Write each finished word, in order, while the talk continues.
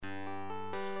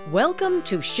Welcome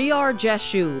to Shear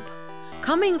Jashub,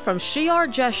 coming from Shear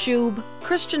Jashub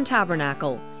Christian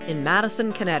Tabernacle in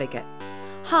Madison, Connecticut.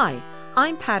 Hi,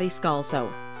 I'm Patty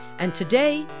Scalzo, and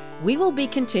today we will be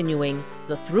continuing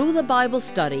the Through the Bible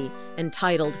study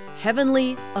entitled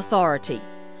Heavenly Authority,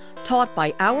 taught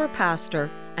by our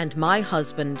pastor and my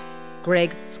husband,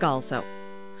 Greg Scalzo.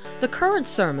 The current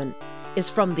sermon is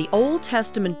from the Old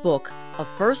Testament book of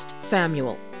 1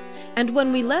 Samuel. And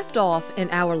when we left off in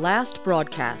our last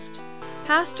broadcast,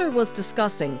 Pastor was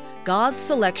discussing God's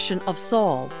selection of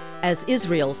Saul as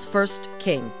Israel's first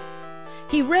king.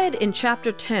 He read in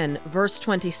chapter 10, verse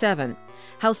 27,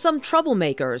 how some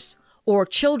troublemakers, or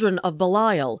children of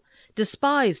Belial,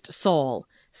 despised Saul,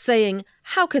 saying,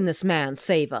 "How can this man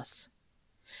save us?"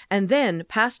 And then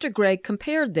Pastor Greg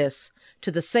compared this to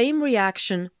the same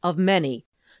reaction of many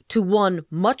to one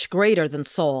much greater than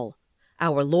Saul,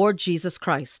 our Lord Jesus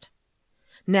Christ.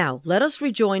 Now, let us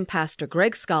rejoin Pastor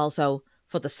Greg Scalzo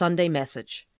for the Sunday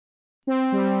message.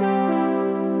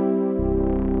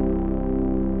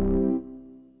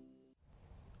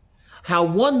 How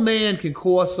one man can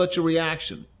cause such a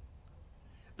reaction,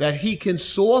 that he can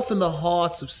soften the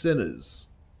hearts of sinners,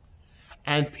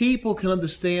 and people can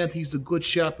understand he's the good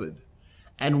shepherd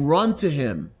and run to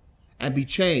him and be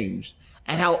changed,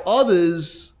 and how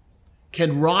others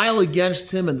can rile against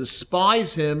him and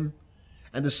despise him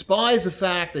and despise the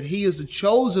fact that he is the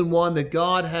chosen one that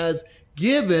God has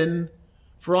given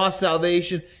for our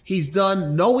salvation. He's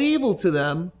done no evil to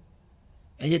them,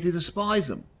 and yet they despise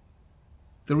him.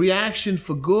 The reaction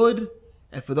for good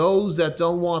and for those that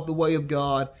don't want the way of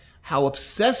God, how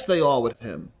obsessed they are with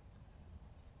him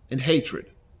in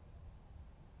hatred.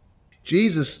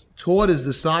 Jesus taught his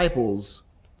disciples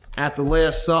at the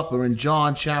Last Supper in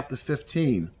John chapter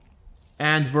 15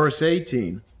 and verse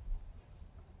 18.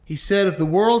 He said, "If the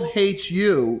world hates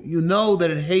you, you know that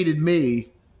it hated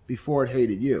me before it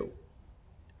hated you.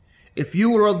 If you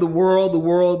were of the world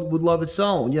would love its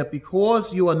own. Yet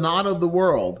because you are not of the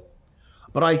world,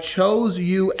 but I chose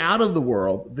you out of the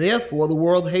world, therefore the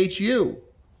world hates you.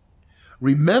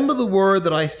 Remember the word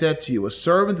that I said to you, a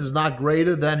servant is not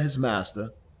greater than his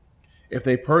master. If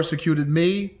they persecuted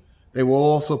me, they will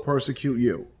also persecute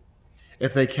you.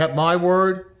 If they kept my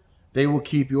word, they will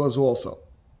keep yours also."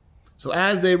 So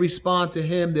as they respond to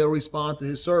him, they'll respond to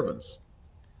his servants.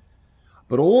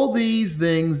 "But all these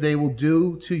things they will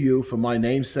do to you for my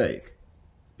name's sake,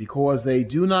 because they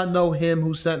do not know him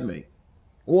who sent me."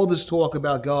 All this talk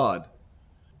about God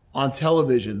on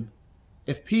television,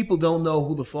 if people don't know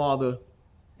who the Father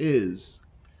is,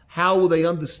 how will they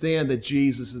understand that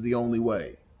Jesus is the only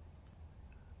way?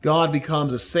 God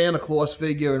becomes a Santa Claus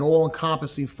figure, an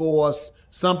all-encompassing force,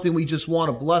 something we just want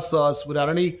to bless us without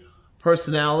any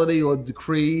personality or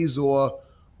decrees or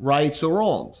rights or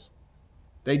wrongs.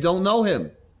 They don't know him.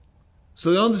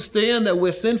 So they don't understand that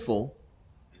we're sinful.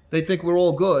 They think we're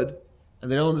all good,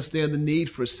 and they don't understand the need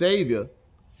for a Savior,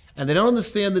 and they don't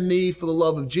understand the need for the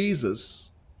love of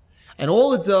Jesus. And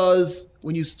all it does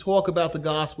when you talk about the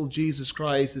gospel of Jesus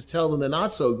Christ is tell them they're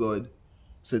not so good,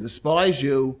 so they despise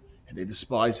you and they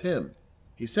despise him.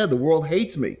 He said, "The world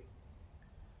hates me."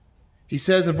 He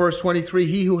says in verse 23,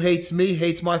 "He who hates me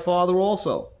hates my Father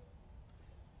also."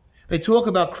 They talk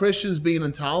about Christians being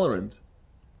intolerant.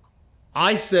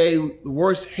 I say the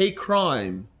worst hate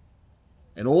crime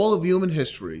in all of human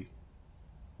history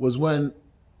was when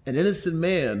an innocent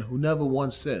man who never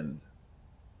once sinned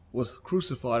was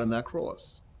crucified on that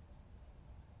cross.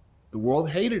 The world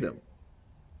hated him,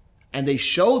 and they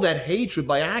show that hatred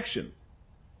by action.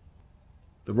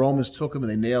 The Romans took him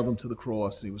and they nailed him to the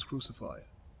cross, and he was crucified.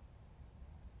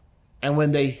 And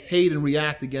when they hate and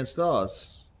react against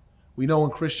us, we know in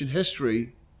Christian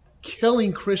history,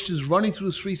 killing Christians, running through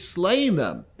the streets, slaying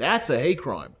them, that's a hate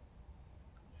crime.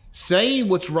 Saying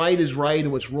what's right is right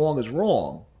and what's wrong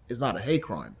is not a hate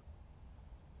crime.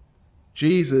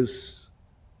 Jesus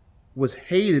was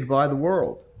hated by the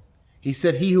world. He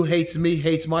said, "He who hates me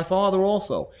hates my Father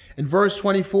also." In verse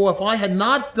 24, "If I had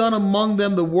not done among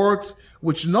them the works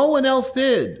which no one else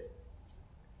did,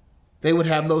 they would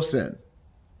have no sin.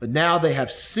 But now they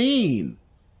have seen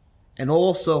and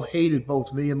also hated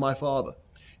both me and my Father."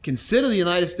 Consider the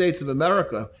United States of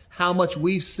America, how much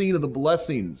we've seen of the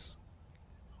blessings,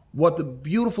 what the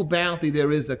beautiful bounty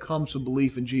there is that comes from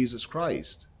belief in Jesus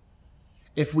Christ.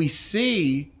 If we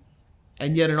see,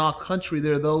 and yet in our country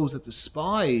there are those that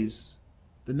despise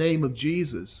the name of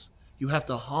Jesus, you have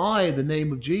to hide the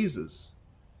name of Jesus.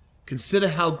 Consider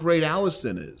how great our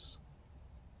sin is.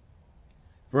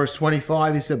 Verse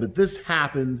 25, he said, "But this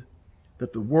happened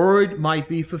that the word might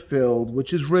be fulfilled,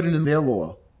 which is written in their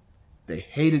law. They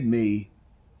hated me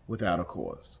without a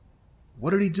cause."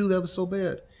 What did he do that was so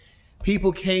bad?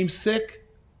 People came sick,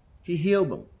 he healed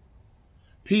them.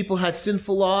 People had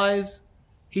sinful lives,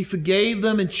 he forgave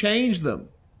them and changed them.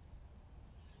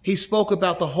 He spoke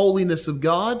about the holiness of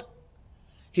God.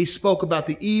 He spoke about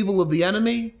the evil of the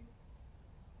enemy.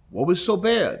 What was so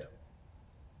bad?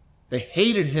 They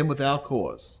hated him without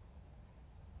cause.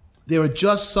 There are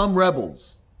just some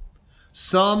rebels,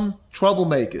 some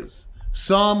troublemakers,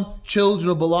 some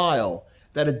children of Belial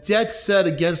that are dead set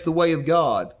against the way of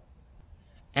God,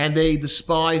 and they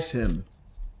despise him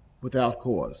without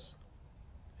cause.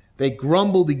 They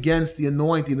grumbled against the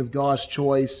anointing of God's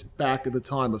choice back at the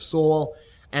time of Saul,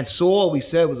 and Saul, we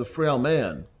said, was a frail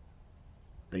man.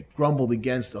 They grumbled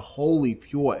against the holy,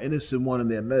 pure, innocent one in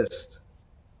their midst,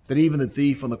 that even the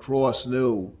thief on the cross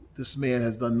knew this man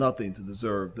has done nothing to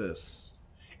deserve this.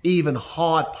 Even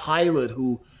hard Pilate,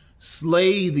 who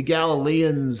slayed the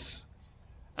Galileans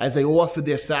as they offered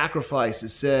their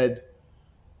sacrifices, said,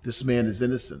 this man is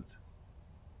innocent.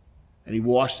 And he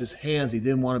washed his hands. He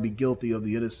didn't want to be guilty of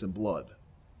the innocent blood.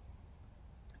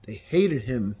 They hated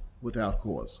him without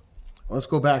cause. Well, let's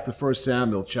go back to 1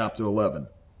 Samuel chapter 11.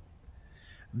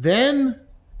 Then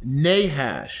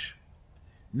Nahash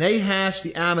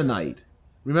the Ammonite.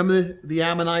 Remember the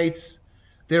Ammonites?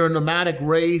 They're a nomadic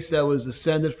race that was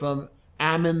descended from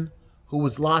Ammon, who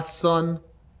was Lot's son.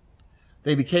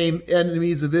 They became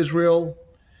enemies of Israel.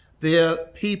 They're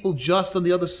people just on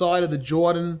the other side of the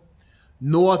Jordan,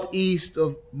 northeast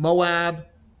of Moab.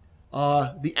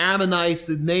 The Ammonites,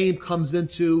 the name comes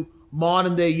into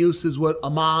modern day use as what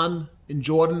Amman in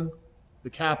Jordan, the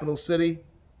capital city.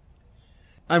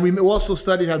 And we also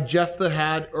studied how Jephthah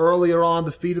had earlier on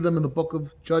defeated them in the book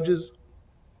of Judges.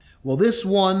 Well, this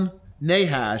one,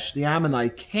 Nahash, the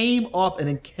Ammonite, came up and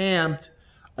encamped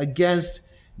against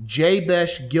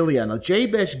Jabesh Giliead. Now,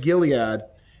 Jabesh Giliead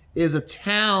is a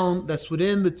town that's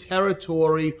within the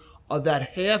territory of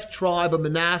that half tribe of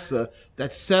Manasseh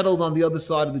that settled on the other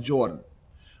side of the Jordan.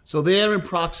 So they're in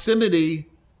proximity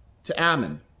to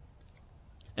Ammon.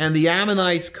 And the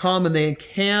Ammonites come and they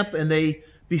encamp and they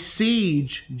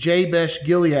besiege Jabesh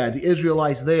Gilead, the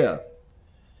Israelites there.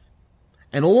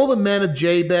 And all the men of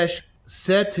Jabesh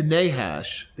said to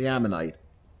Nahash, the Ammonite,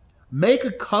 make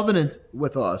a covenant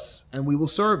with us and we will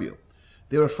serve you.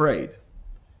 They're afraid.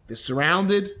 They're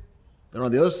surrounded. They're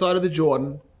on the other side of the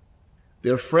Jordan.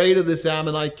 They're afraid of this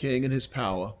Ammonite king and his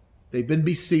power. They've been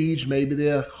besieged. Maybe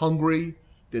they're hungry.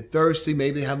 They're thirsty.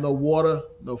 Maybe they have no water,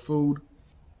 no food.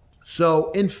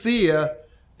 So in fear,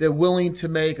 they're willing to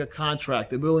make a contract.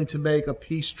 They're willing to make a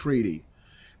peace treaty.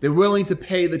 They're willing to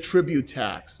pay the tribute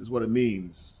tax, is what it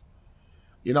means.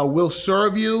 You know, we'll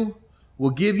serve you. We'll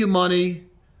give you money.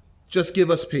 Just give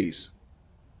us peace.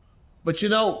 But you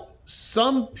know,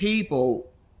 some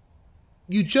people,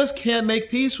 you just can't make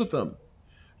peace with them.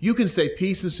 You can say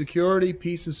peace and security,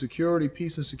 peace and security,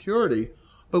 peace and security,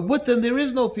 but with them there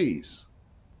is no peace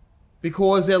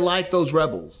because they're like those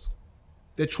rebels.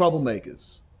 They're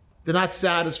troublemakers. They're not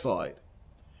satisfied.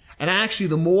 And actually,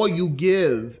 the more you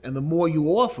give and the more you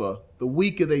offer, the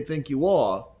weaker they think you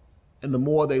are and the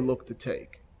more they look to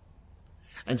take.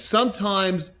 And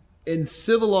sometimes in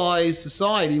civilized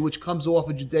society, which comes off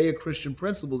of Judeo-Christian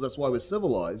principles, that's why we're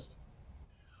civilized,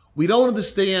 we don't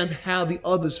understand how the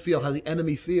others feel, how the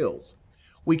enemy feels.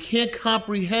 We can't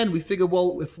comprehend. We figure,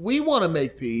 well, if we want to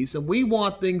make peace and we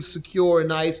want things secure and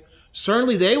nice,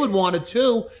 certainly they would want it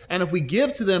too. And if we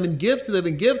give to them and give to them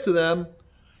and give to them,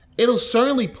 it'll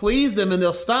certainly please them and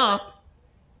they'll stop.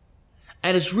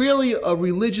 And it's really a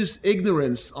religious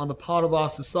ignorance on the part of our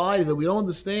society that we don't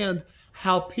understand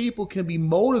how people can be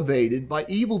motivated by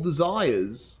evil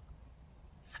desires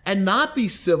and not be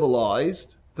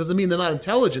civilized. Doesn't mean they're not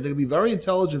intelligent. They can be very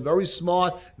intelligent, very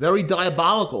smart, very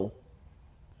diabolical.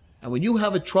 And when you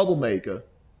have a troublemaker,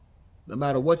 no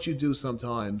matter what you do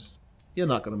sometimes, you're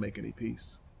not going to make any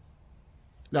peace.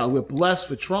 Now, we're blessed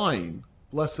for trying.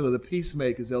 Blessed are the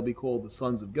peacemakers, they'll be called the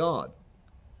sons of God.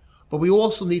 But we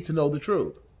also need to know the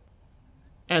truth.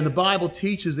 And the Bible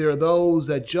teaches there are those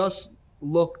that just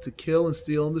look to kill and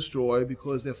steal and destroy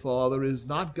because their father is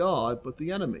not God, but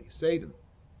the enemy, Satan.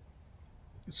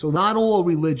 So not all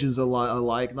religions are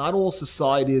alike, not all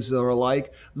societies are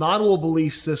alike, not all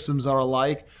belief systems are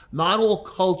alike, not all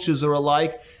cultures are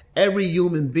alike. Every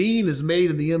human being is made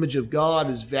in the image of God,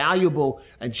 is valuable,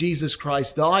 and Jesus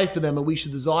Christ died for them, and we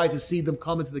should desire to see them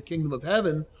come into the kingdom of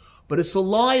heaven. But it's a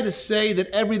lie to say that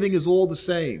everything is all the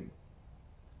same.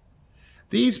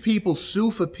 These people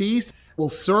sue for peace, will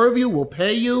serve you, will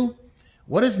pay you.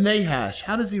 What is Nahash?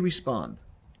 How does he respond?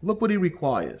 Look what he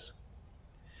requires.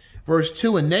 Verse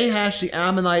 2, and Nahash the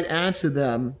Ammonite answered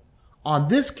them, On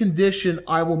this condition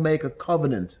I will make a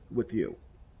covenant with you,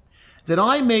 that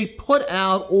I may put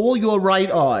out all your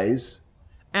right eyes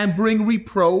and bring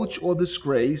reproach or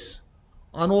disgrace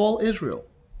on all Israel.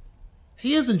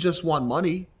 He doesn't just want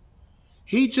money.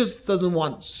 He just doesn't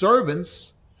want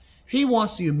servants. He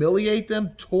wants to humiliate them,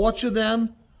 torture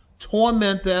them,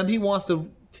 torment them. He wants to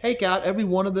take out every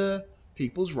one of the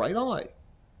people's right eye.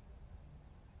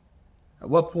 At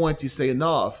what point do you say,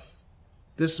 enough?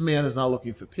 This man is not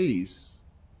looking for peace.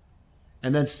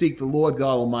 And then seek the Lord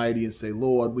God Almighty and say,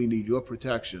 Lord, we need your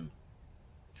protection.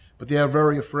 But they are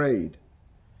very afraid.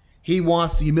 He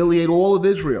wants to humiliate all of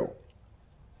Israel.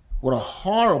 What a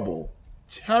horrible,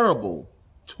 terrible,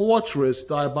 torturous,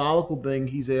 diabolical thing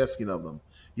he's asking of them.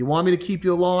 You want me to keep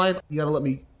you alive? You got to let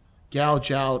me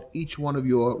gouge out each one of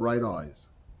your right eyes.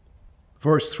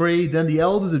 Verse 3, then the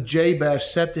elders of Jabesh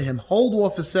said to him, hold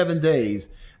off for 7 days,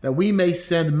 that we may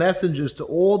send messengers to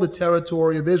all the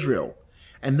territory of Israel.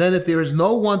 And then if there is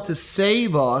no one to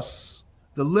save us,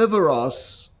 deliver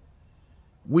us,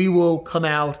 we will come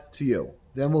out to you.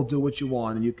 Then we'll do what you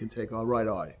want, and you can take our right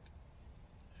eye.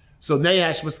 So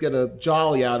Nahash must get a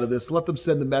jolly out of this. Let them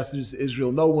send the messengers to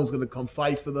Israel. No one's going to come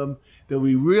fight for them. They'll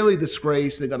be really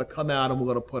disgraced. They're going to come out, and we're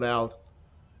going to put out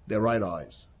their right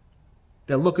eyes.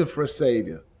 They're looking for a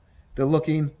savior. They're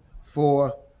looking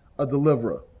for a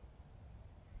deliverer.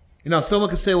 You know, someone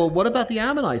could say, well, what about the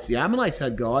Ammonites? The Ammonites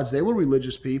had gods. They were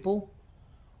religious people.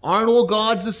 Aren't all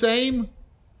gods the same?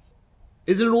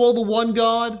 Isn't it all the one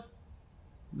God?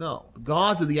 No. The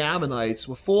gods of the Ammonites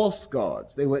were false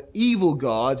gods. They were evil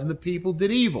gods, and the people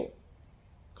did evil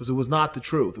because it was not the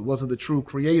truth. It wasn't the true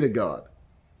creator God.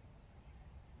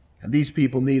 And these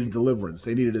people needed deliverance.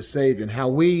 They needed a savior. And how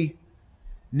we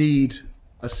need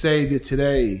a savior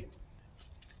today,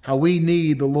 how we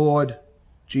need the Lord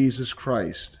Jesus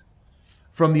Christ.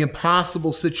 From the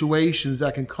impossible situations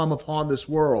that can come upon this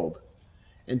world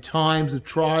in times of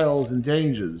trials and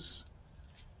dangers,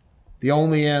 the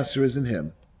only answer is in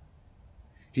him.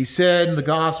 He said in the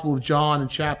Gospel of John in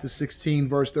chapter 16,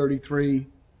 verse 33,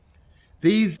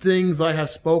 these things I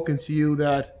have spoken to you,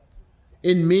 that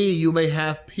in me you may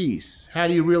have peace. How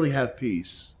do you really have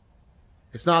peace?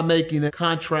 It's not making a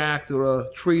contract or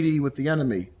a treaty with the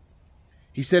enemy.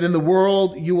 He said, in the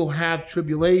world you will have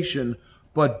tribulation,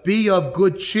 but be of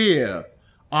good cheer.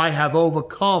 I have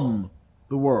overcome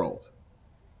the world.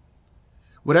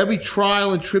 With every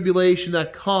trial and tribulation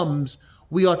that comes,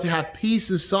 we ought to have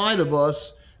peace inside of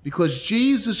us because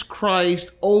Jesus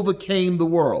Christ overcame the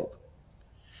world.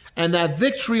 And that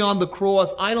victory on the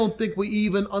cross, I don't think we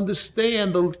even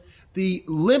understand the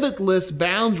limitless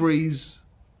boundaries,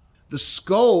 the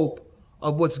scope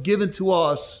of what's given to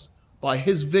us by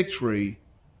his victory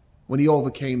when he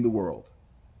overcame the world.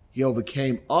 He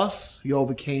overcame us. He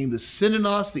overcame the sin in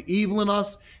us, the evil in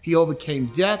us. He overcame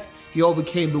death. He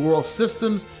overcame the world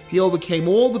systems. He overcame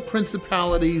all the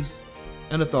principalities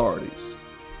and authorities.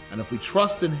 And if we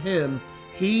trust in him,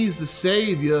 he's the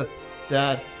Savior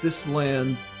that this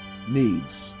land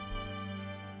needs.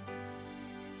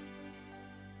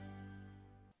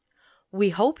 We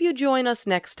hope you join us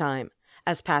next time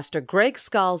as Pastor Greg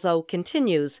Scalzo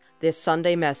continues this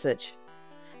Sunday message.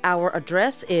 Our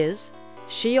address is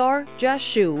Shear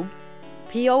Jashub,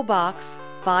 P.O. Box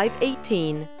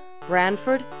 518,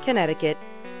 Branford, Connecticut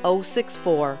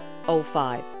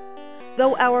 06405.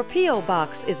 Though our P.O.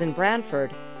 Box is in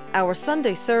Branford, our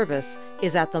Sunday service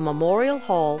is at the Memorial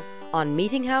Hall on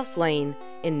Meeting House Lane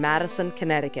in Madison,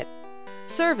 Connecticut.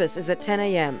 Service is at 10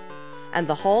 a.m., and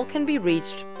the hall can be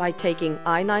reached by taking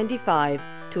I-95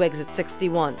 to exit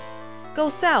 61. Go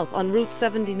south on Route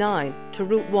 79 to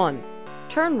Route 1,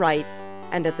 turn right,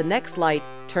 and at the next light,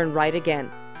 turn right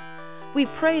again. We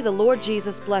pray the Lord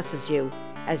Jesus blesses you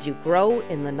as you grow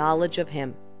in the knowledge of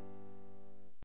him.